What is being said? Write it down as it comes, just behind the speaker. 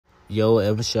Yo,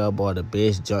 ever show y'all boy the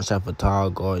best jump shot for tall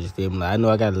guards, you feel me? Like, I know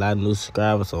I got a lot of new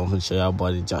subscribers, so I'm gonna show y'all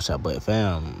boy the jump shot. But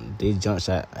fam, this jump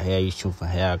shot, I had you shoot from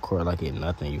half court like it's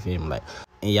nothing, you feel me? Like,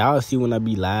 and y'all see when I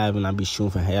be live and I be shooting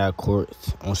from half court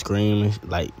on screen,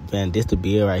 like, man, this the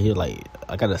build right here. Like,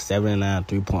 I got a 79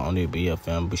 3-point on this build,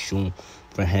 fam. Be shooting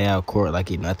from half court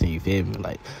like it's nothing, you feel me?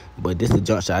 Like, but this the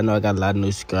jump shot. I know I got a lot of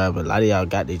new subscribers. A lot of y'all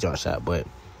got this jump shot, but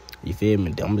you feel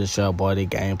me? I'm just showing boy the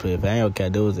gameplay. If I ain't okay,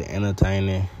 there was an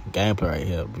entertaining gameplay right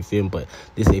here. You feel me? But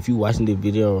listen, if you watching this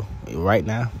video right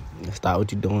now, stop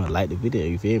what you doing. Like the video.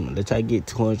 You feel me? Let's try to get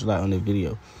 200 likes on this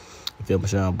video. You feel me?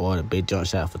 Showing boy the big jump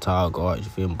shot for tall guards. You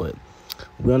feel me? But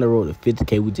we on the road to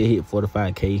 50K. We just hit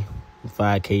 45K.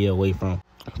 5K away from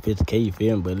 50K. You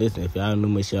feel me? But listen, if y'all new,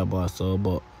 make sure y'all boy sub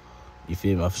up. You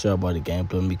feel me? I'm sure about the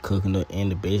gameplay. Me cooking up in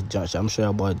the base jump shot. I'm sure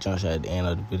about the jump shot at the end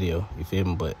of the video. You feel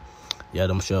me? But yeah,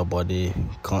 I'm sure about the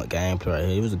gameplay right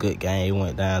here. It was a good game. It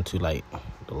went down to like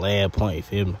the last point, you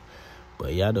feel me?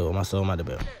 But yeah, though, my soul might have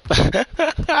been.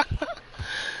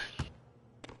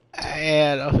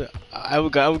 And I'm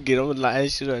gonna get them like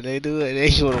shit up. They do it.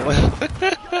 They wanna win.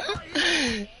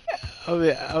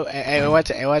 Hey,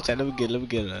 watch out. Let me get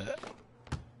it.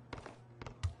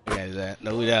 Yeah, that.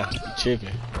 No, we down. You tripping.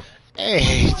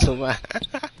 Hey, to my.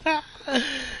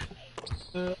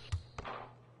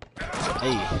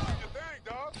 Hey.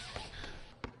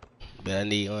 But I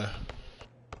need one.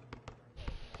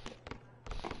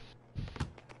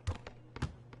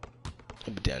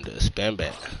 I'll be down to a spam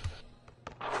back.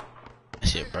 That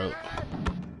shit broke.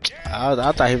 I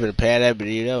thought he would pay that, but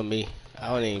you know me.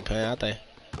 I wasn't even paying. I think.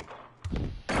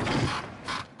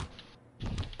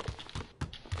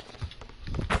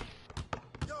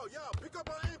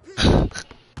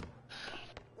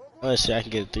 Oh shit, I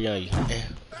can get a 3 on you.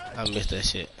 I missed that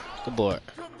shit. Good board.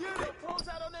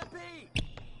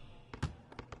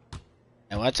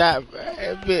 And watch out,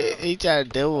 he tried to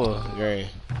double, Gary.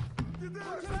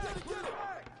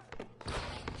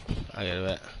 I get it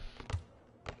back.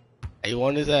 Hey, you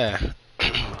want his ass?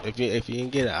 if you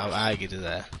didn't get it, I'll get his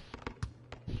ass.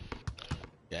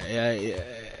 Yeah.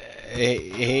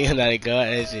 He ain't not got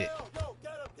that shit.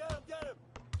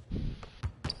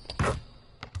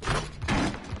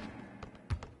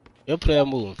 Your player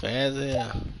moving fast as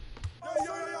hell.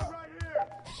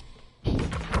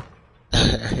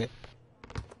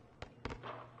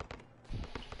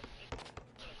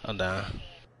 I'm down.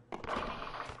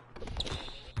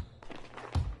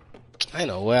 I ain't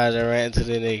know where I just ran into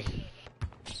the nigga.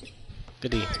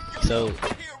 Goodie. So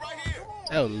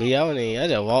that was me. I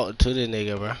just walked to the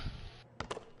nigga, bro.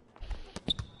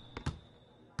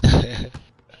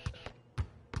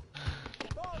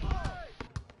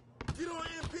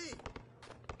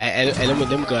 Hey, let me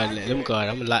go ahead.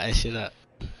 I'm gonna lock that shit up.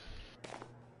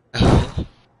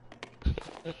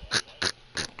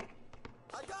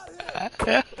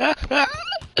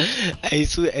 Hey,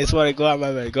 swear, go out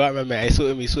my man. Hey,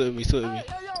 shoot me.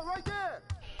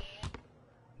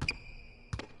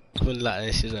 I'm gonna lock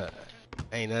that shit up.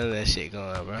 Ain't none of that shit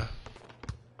going on, bro.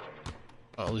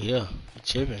 Oh yeah, you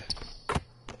tripping.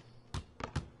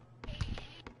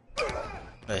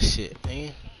 That shit,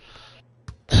 man.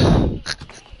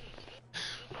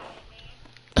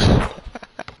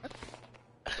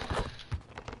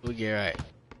 We get right.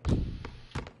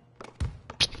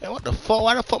 Man, what the fuck?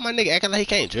 Why the fuck my nigga acting like he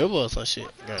can't dribble or some shit?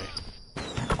 Okay.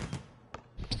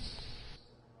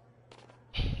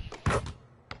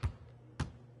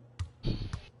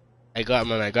 Hey, got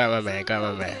my man.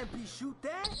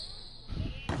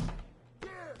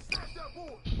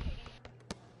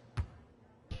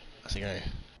 That's a game.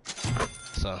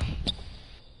 So.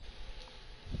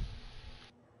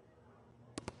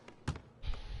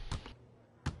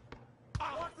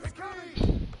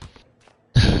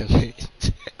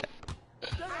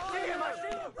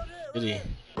 Really?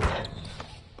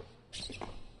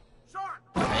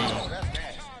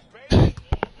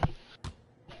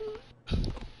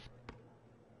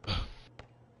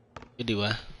 You do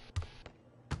what?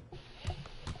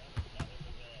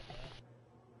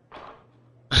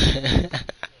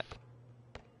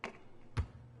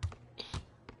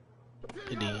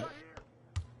 You do.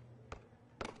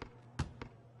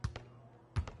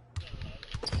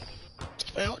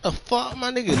 Man, what the fuck?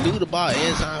 My nigga lose the ball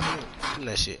every time. Give me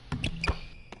that shit.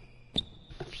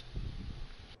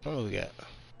 What we got?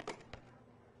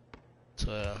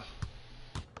 12.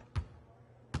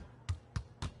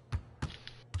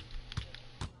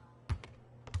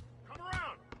 Come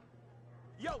around.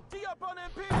 Yo, D up on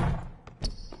MP.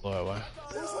 Boy, what?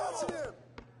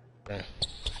 Okay.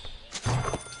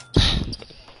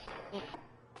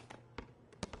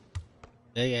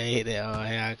 They gonna hit that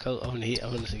high coat. I'm gonna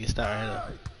get started right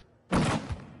now.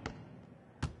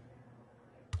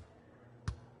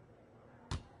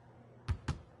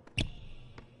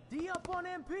 D up on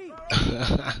MP.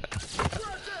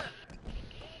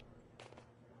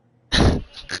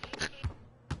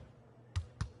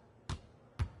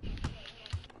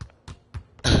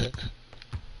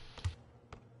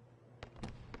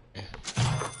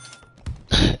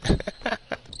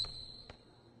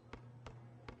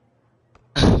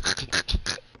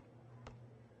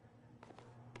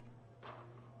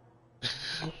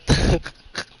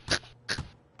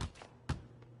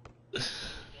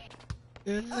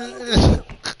 And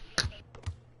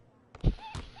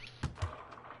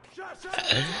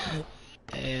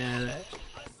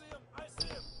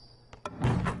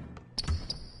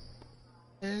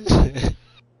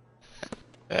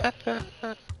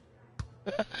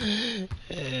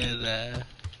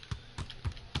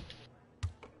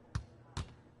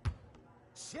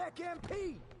Check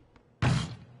MP. I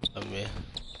mean,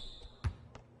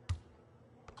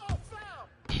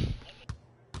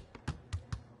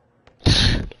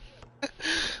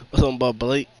 what's on about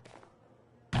Blake?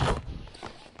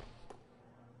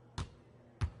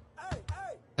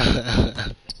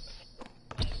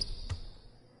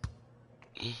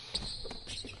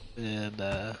 And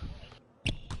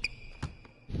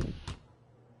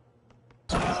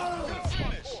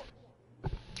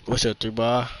what's your 3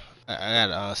 ball? I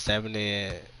got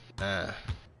 79.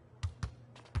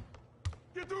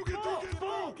 Get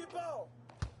ball.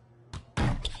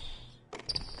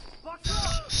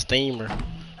 Steamer. Hey,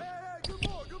 good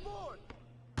boy.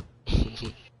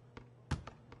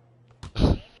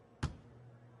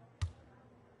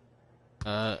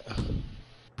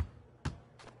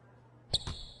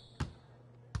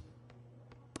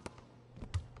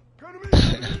 Come to me.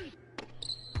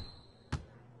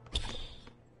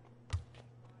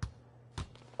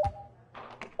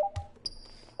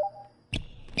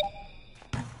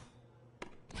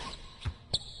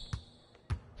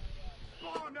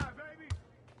 Bomb that, baby.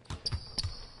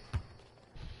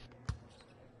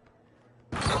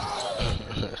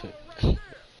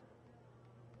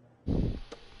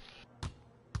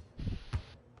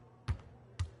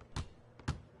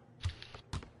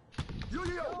 Yo,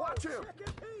 watch him.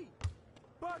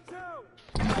 Box out.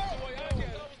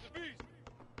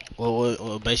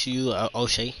 What base you?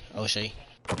 O'Shea.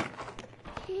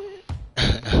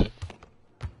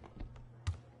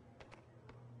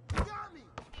 Got me.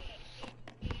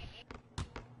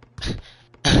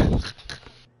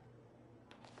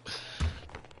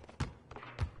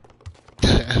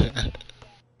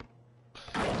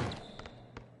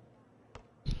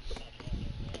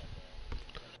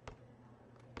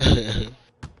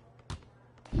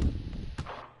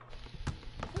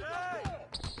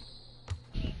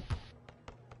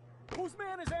 Whose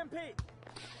man is MP?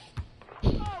 Oh,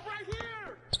 right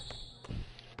here.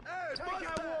 Hey, take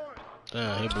that one.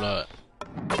 Damn, he blood.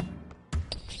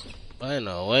 Ain't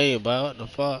no way, bro. What the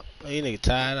fuck? You nigga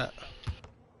tied up.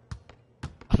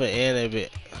 I finna end that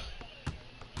bit.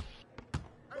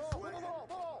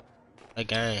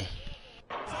 Again.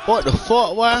 What the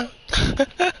fuck, why?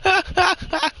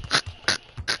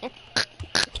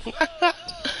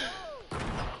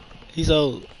 He's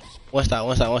so. What's that?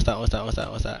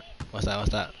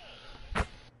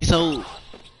 He's so.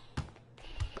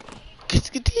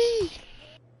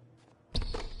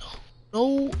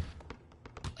 No.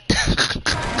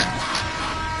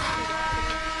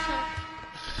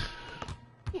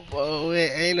 Whoa,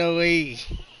 ain't no way.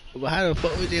 But how the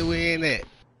fuck was they wearing that?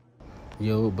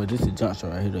 Yo, but this is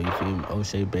JUMPSHOT right here though, you feel me?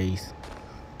 O'Shea bass,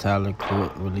 Tyler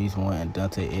Court, release 1, and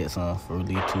Dante Edson for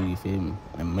release 2, you feel me?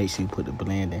 And make sure you put the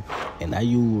blend in. And now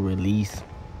you release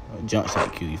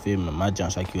JUMPSHOT Q, you feel me? My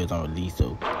JUMPSHOT Q is on release,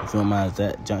 so if you don't mind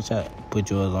that JUMPSHOT, put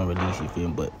yours on release, you feel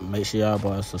me? But make sure y'all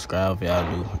boys subscribe if y'all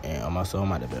new, and on my soul,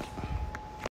 I'm out of it.